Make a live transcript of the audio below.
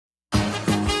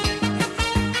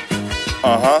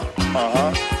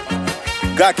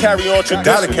Gotta carry on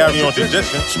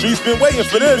tradition. Streets been waiting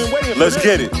for this. Let's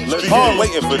get it. Hard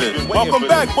waiting for this. Welcome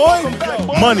back, boy.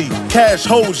 Money, cash,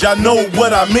 hoes, y'all know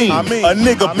what I mean. A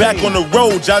nigga back on the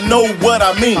road, y'all know what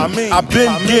I mean. I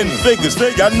been getting figures,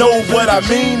 y'all know what I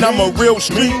mean. I'm a real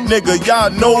street nigga, y'all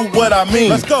know what I mean.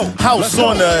 Let's go. House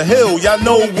on the hill, y'all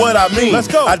know what I mean. Let's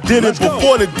go. I did it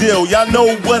before the deal, y'all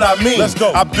know what I mean. Let's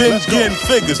go. I been getting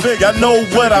figures, y'all know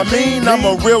what I mean. I'm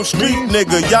a real street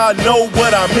nigga, y'all know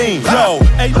what I mean. Yo.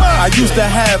 I used to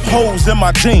have hoes in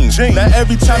my jeans. Now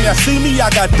every time y'all see me, I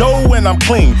got dough and I'm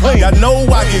clean. Y'all know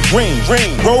I get green.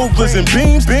 Rovers and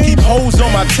beams, keep hoes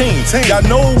on my team. Y'all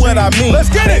know what I mean. Let's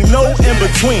get it. Ain't no in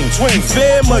between. You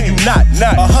fam or you not.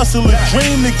 A hustler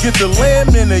dream to get the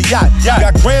lamb in a yacht.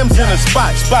 Got grams in a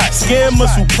spot.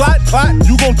 Scammers who plot.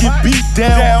 You gon' get beat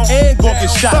down and gon'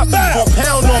 get shot. For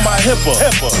pound on my hipper.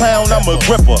 Clown, I'm a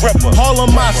gripper.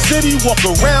 Harlem, my city, walk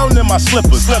around in my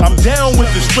slippers. I'm down with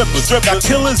the strippers. Got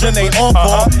killers and they on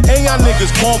call. Ain't y'all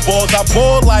niggas cornballs. I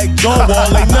ball like John Wall.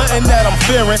 Ain't nothing that I'm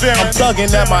fearing. I'm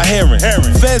thugging at my hearing.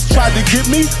 Feds tried to get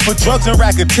me for drugs and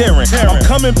racketeering. I'm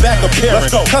coming back appearing.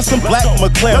 Custom black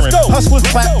McLaren. Hustlers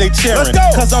clap, they cheering.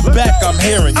 Cause I'm back, I'm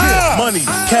hearing. Money,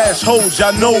 cash, hoes,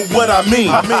 y'all know what I mean.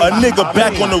 A nigga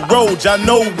back on the road, y'all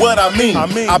know what I mean.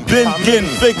 I been getting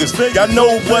figures, y'all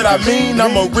know what I mean.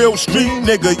 I'm a real street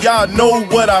nigga, y'all know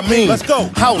what I mean.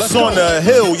 House on the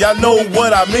hill, y'all know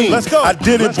what I mean. I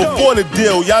did it before the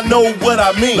deal, y'all know what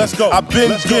I mean. I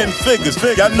been getting figures,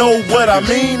 y'all know what I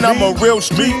mean. I'm a real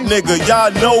street nigga,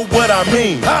 y'all know what I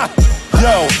mean.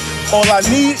 Yo. All I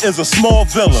need is a small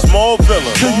villa.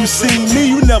 Till you see me,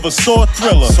 you never saw a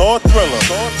thriller.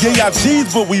 Yeah, y'all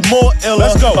G's, but we more iller.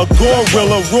 Let's go. A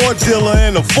gorilla, raw dealer,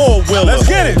 and a four-wheeler. Let's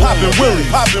get it. Poppin' Willie.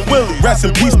 Rest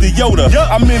in peace to Yoda.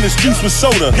 I'm in the streets with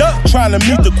soda. Trying to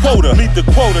meet the quota.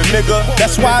 Nigga.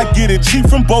 That's why I get it cheap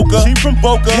from Boca.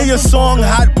 Hear your song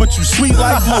hot, but you sweet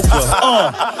like mocha.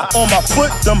 On my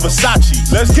foot, them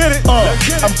Versace. Let's get it.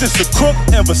 I'm just a crook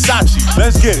and Versace.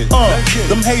 Let's get it.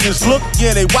 Them haters look,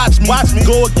 yeah, they watch me.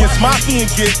 Go against Mafia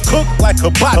and get cooked like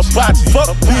hibachi.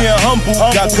 Fuck being humble.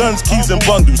 Got guns, keys, and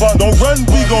bundles. Don't run,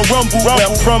 we gon' rumble. Where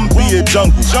I'm from, be a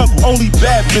jungle. Only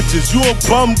bad bitches. You a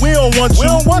bum, we don't want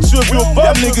you. If you a bum,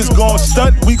 y'all niggas gon'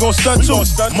 stunt, we gon' stunt too.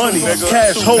 Money,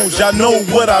 cash, hoes, y'all know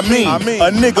what I mean.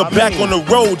 A nigga back on the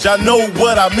road, y'all know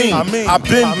what I mean. I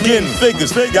been getting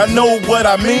figures, y'all know what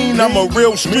I mean. I'm a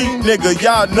real street nigga,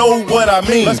 y'all know what I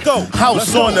mean.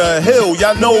 House on the hill,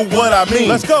 y'all know what I mean.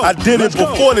 I did it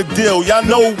before the deal, y'all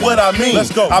know what I mean.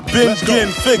 I been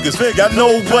getting figures, y'all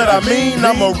know what I mean.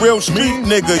 I'm a real street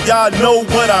nigga, y'all know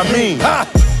what I mean.